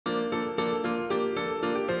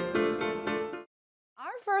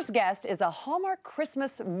first guest is a Hallmark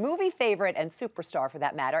Christmas movie favorite and superstar, for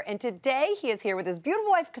that matter. And today he is here with his beautiful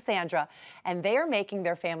wife, Cassandra, and they are making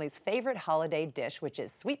their family's favorite holiday dish, which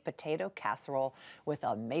is sweet potato casserole with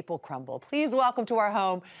a maple crumble. Please welcome to our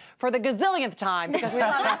home for the gazillionth time, because we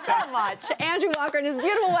love it so much, Andrew Walker and his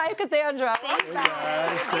beautiful wife, Cassandra. Hey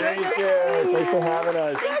guys, thank you. Thanks for having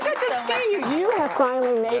us. So good to see you. You have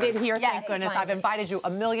finally made it here. Yes, Thank goodness. finally. I've invited you a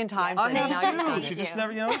million times. I and now have you're too. She just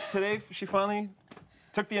never, today she finally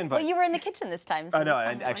took the invite. Well, you were in the kitchen this time. So I know, this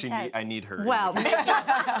time it worked out. I need her. Well, you're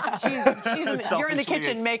in the kitchen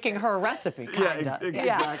it's- making her recipe, kind Yeah, of.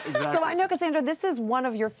 exactly. So I know, Cassandra, this is one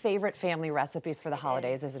of your favorite family recipes for the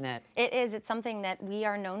holidays, isn't it? It is. It's something that we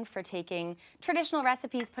are known for taking traditional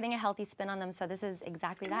recipes, putting a healthy spin on them. So this is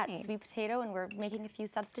exactly that, sweet potato, and we're making a few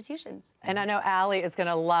substitutions. And I know Allie is going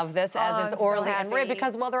to love this, as is Orly and Rib,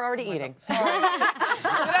 because, well, they're already eating. Did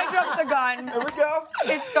I jump the gun? There we go.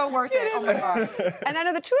 It's so worth it. Oh my God. And I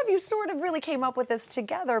know the two of you sort of really came up with this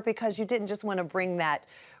together because you didn't just want to bring that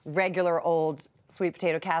regular old sweet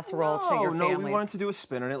potato casserole to your No, families. we wanted to do a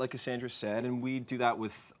spin on it, like Cassandra said, and we do that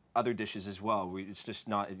with other dishes as well. It's just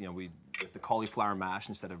not, with the cauliflower mash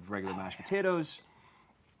instead of regular mashed potatoes.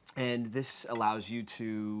 And this allows you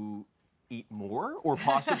to eat more, or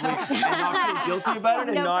possibly and not feel guilty about it,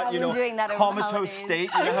 and No not, problem doing that over the comatose holidays. state.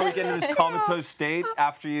 You know how we get into this comatose state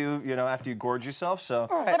after you gorge yourself. So,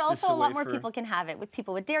 But this also is a lot way more for- people can have it. With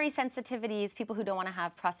people with dairy sensitivities, people who don't want to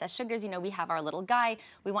have processed sugars. We have our little guy.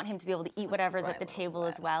 We want him to be able to eat whatever's at the table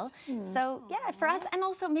as well. So yeah, for us, and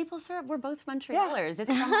also maple syrup. We're both Montrealers. It's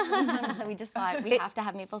from our hometown, so we just thought we have to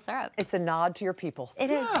have maple syrup. It's a nod to your people. It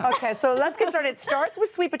is. Okay, so let's get started. It starts with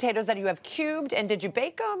sweet potatoes that you have cubed, and did you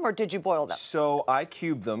bake them or did you boil them? So I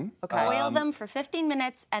cubed them. Okay. Boil them for 15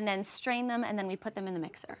 minutes and then strain them, and then we put them in the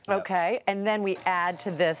mixer. Okay, and then we add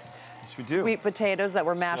to this Yes, we do. sweet potatoes that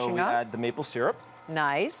we're So mashing we up. add the maple syrup,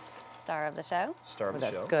 Nice. Star of the show. star of the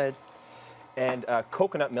That's show, good. and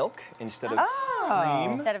coconut milk instead of Oh.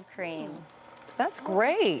 cream. Instead of cream. That's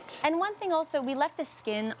great. And one thing also, we left the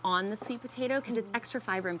skin on the sweet potato because it's extra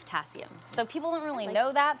fiber and potassium. So people don't really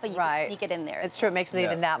know that, but you can sneak it in there. It's true. It makes it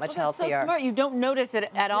even that much healthier. So smart. You don't notice it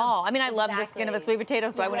at all. I mean, I love the skin of a Exactly. sweet potato,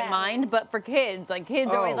 so I wouldn't mind. But for kids,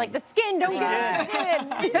 kids are always like, the skin, don't get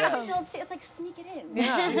the skin. It's like sneak it in.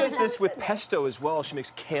 She does this with pesto as well. She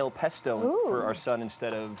makes kale pesto for our son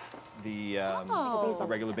instead of the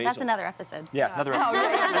regular basil. That's another episode. Yeah, another episode.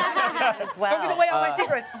 As well. Don't give away all my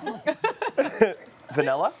secrets.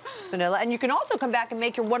 Vanilla. Vanilla. And you can also come back and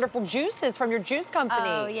make your wonderful juices from your juice company.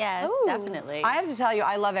 Oh, yes, definitely. I have to tell you,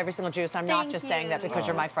 I love every single juice. I'm not Thank just saying that you. because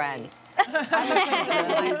you're my friends.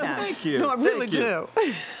 Thank you. No, I really Thank you.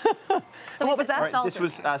 do. So what was that? All right, Salt this in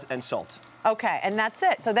was there. and salt. Okay, and that's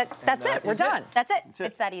it. So that's that it. We're is it. done. That's it. it.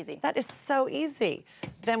 It's that easy. That is so easy.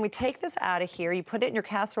 Then we take this out of here. You put it in your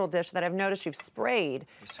casserole dish that I've noticed you've sprayed.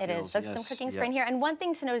 It is. So some cooking spray in here. And one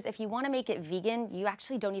thing to note is if you want to make it vegan, you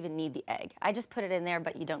actually don't even need the egg. I just put it in there,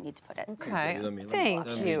 but you don't need to put it. Okay. Let me Thank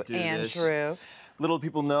you, do this. Andrew. Little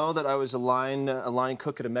people know that I was a line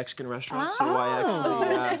cook at a Mexican restaurant, so I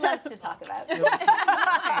actually She loves to talk about it.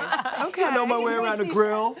 Okay. I know my way around a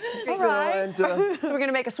grill. All right. And So we're going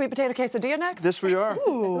to make a sweet potato quesadilla next? this we are.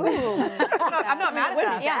 I'm not mad at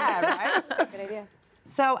that. Yeah. Right? Good idea.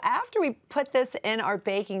 So after we put this in our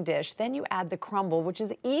baking dish, then you add the crumble, which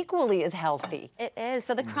is equally as healthy. It is.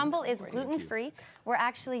 So the crumble is gluten-free. We're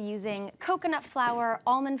actually using coconut flour,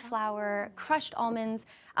 almond flour, crushed almonds,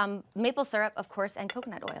 maple syrup, of course, and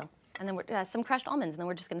coconut oil. And then we're, some crushed almonds, and then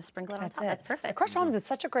we're just going to sprinkle it on top. That's perfect. Crushed almonds is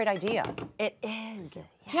such a great idea. It is.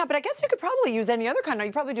 Yeah, but I guess you could probably use any other kind.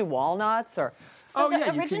 You probably do walnuts or... So the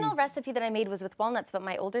yeah, you original can- recipe that I made was with walnuts, but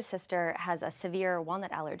my older sister has a severe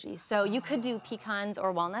walnut allergy. So you could do pecans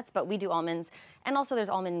or walnuts, but we do almonds. And also there's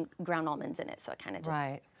ground almonds in it, so it kind of just...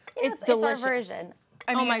 Right. Yeah, It's it's our delicious. version.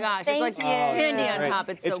 Oh my gosh, it's thank like you. candy on Right. top.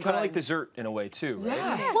 It's so It's kind of like good. dessert in a way too,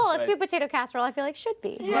 right? Well, a sweet potato casserole, I feel like should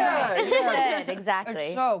be. Good,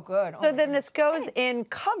 exactly. So good. So then this goes in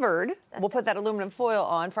covered. We'll put that aluminum foil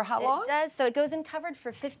on for how long? It does. So it goes in covered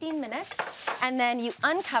for 15 minutes, and then you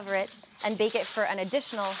uncover it and bake it for an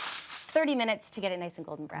additional 30 minutes to get it nice and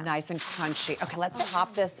golden brown. Nice and crunchy. Okay, let's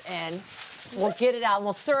pop this in. We'll get it out and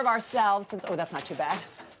we'll serve ourselves since, oh, that's not too bad.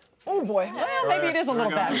 Oh boy, well, maybe it is a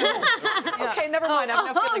little bad. Okay, never mind, I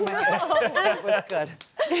have no feeling with it. That was good.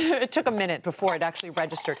 It took a minute before it actually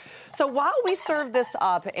registered. So while we serve this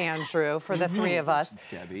up, Andrew, for the three of us,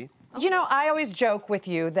 Debbie. You know, I always joke with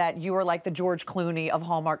you that you are like the George Clooney of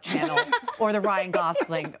Hallmark Channel or the Ryan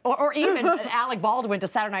Gosling or even Alec Baldwin to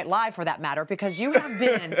Saturday Night Live for that matter, because you have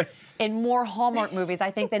been in more Hallmark movies, I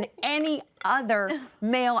think, than any other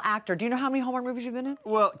male actor. Do you know how many Hallmark movies you've been in?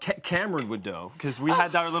 Well, Cameron would know, because we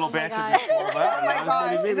had our little banter before. Oh my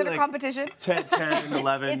gosh, is it a competition? 10,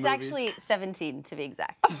 11 It's movies. actually 17 to be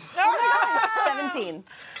exact. 17.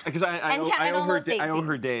 Because I owe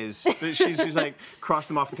her days. She's like, cross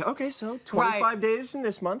them off. Okay, so 25 days in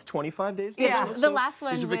this month, 25 days in this month. The last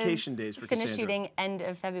one These are was vacation days for finished Cassandra. shooting end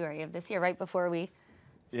of February of this year, right before we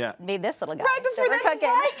Yeah. made this little guy. Right before that we're that's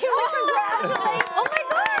right. Can we congratulate? Oh my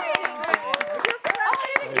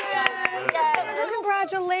God!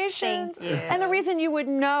 Congratulations! Thank you. And the reason you would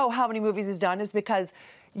know how many movies he's done is because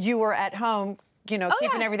you were at home, you know,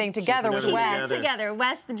 keeping everything together with everything Wes. Together,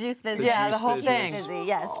 Wes, the juice business. Yeah, the juice whole business. thing. Busy,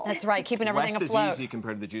 yes. That's right, keeping everything West afloat. is easy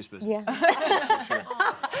compared to the juice business. Yeah.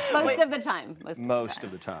 Most of the time. Most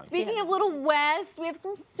of the time. Speaking of little Wes, we have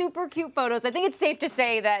some super cute photos. I think it's safe to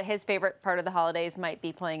say that his favorite part of the holidays might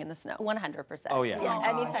be playing in the snow. 100%. Oh, yeah. Yeah,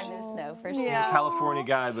 anytime there's snow, for sure. He's a California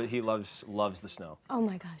guy, but he loves the snow. Oh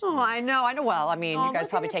my gosh. Oh, I know. Well, I mean, you guys look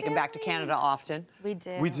probably at take him back to Canada often. We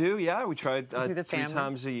do. We do, yeah. We tried see the 3 families?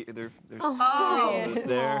 times a year. There's Oh,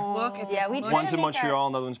 there. look at Yeah, this. we try One's to in make Montreal,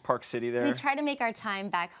 another one's Park City there. We try to make our time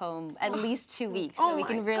back home at least 2 weeks so we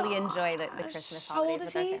can really enjoy the Christmas How old holidays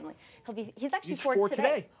is with he? our family. He's actually He's 4 4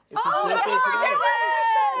 today. It's his Oh, birthday today.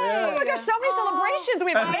 Oh my gosh, so many celebrations.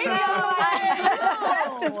 We have a baby on the way.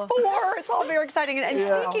 West is 4. It's all very exciting. And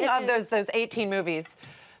speaking of those 18 movies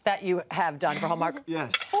that you have done for Hallmark,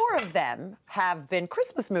 Yes. 4 of them have been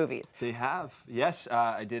Christmas movies, They have. Yes,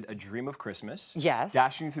 I did A Dream of Christmas. Yes.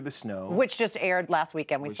 Dashing Through the Snow. which just aired last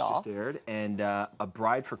weekend. We which saw. just aired, and A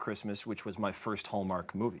Bride for Christmas, which was my first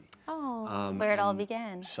Hallmark movie. Oh, that's where it all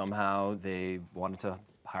began. Somehow they wanted to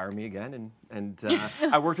hire me again, and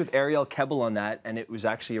I worked with Ariel Kebbel on that, and it was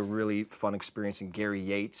actually a really fun experience. And Gary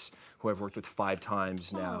Yates, who I've worked with 5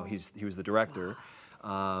 times now, he was the director.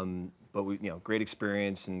 But we, great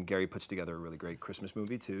experience, and Gary puts together a really great Christmas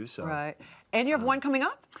movie too. So Right. And you have one coming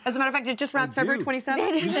up? As a matter of fact, it just wrapped February do. 27th.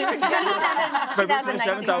 February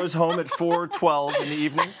 27th, I was home at 4:12 in the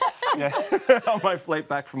evening, on my flight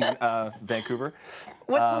back from Vancouver.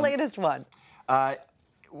 What's the latest one? Well,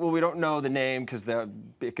 we don't know the name because it could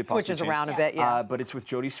possibly Switches change. around a bit, yeah. But it's with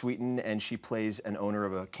Jodie Sweetin, and she plays an owner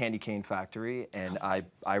of a candy cane factory, and I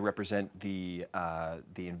represent the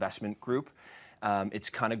investment group. It's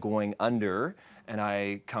kind of going under, and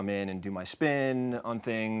I come in and do my spin on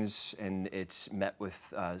things, and it's met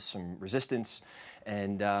with some resistance,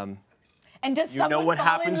 and does you know what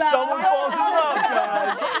happens? Someone falls in love,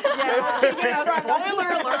 guys. Spoiler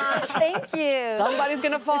alert. Thank you. Somebody's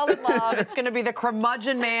gonna fall in love. It's gonna be the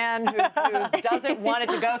curmudgeon man who doesn't want it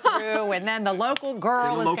to go through, and then the local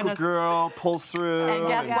girl The is local gonna. girl pulls through. And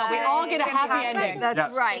guess what? We all get a happy ending.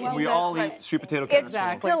 That's right. We all eat sweet potato casserole.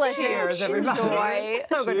 Exactly. Delicious. Cheers, everybody. Enjoy.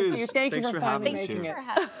 So good to see you. Cheers. Thank you Thanks for for having finally us making here.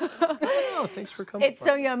 it. Oh, thanks for coming. It's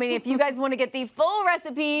so yummy. If you guys want to get the full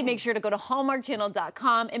recipe, make sure to go to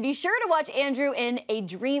hallmarkchannel.com and be sure to watch Andrew in A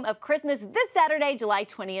Dream of Christmas this Saturday, July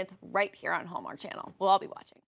 20th, right here on Hallmark Channel. We'll all be watching.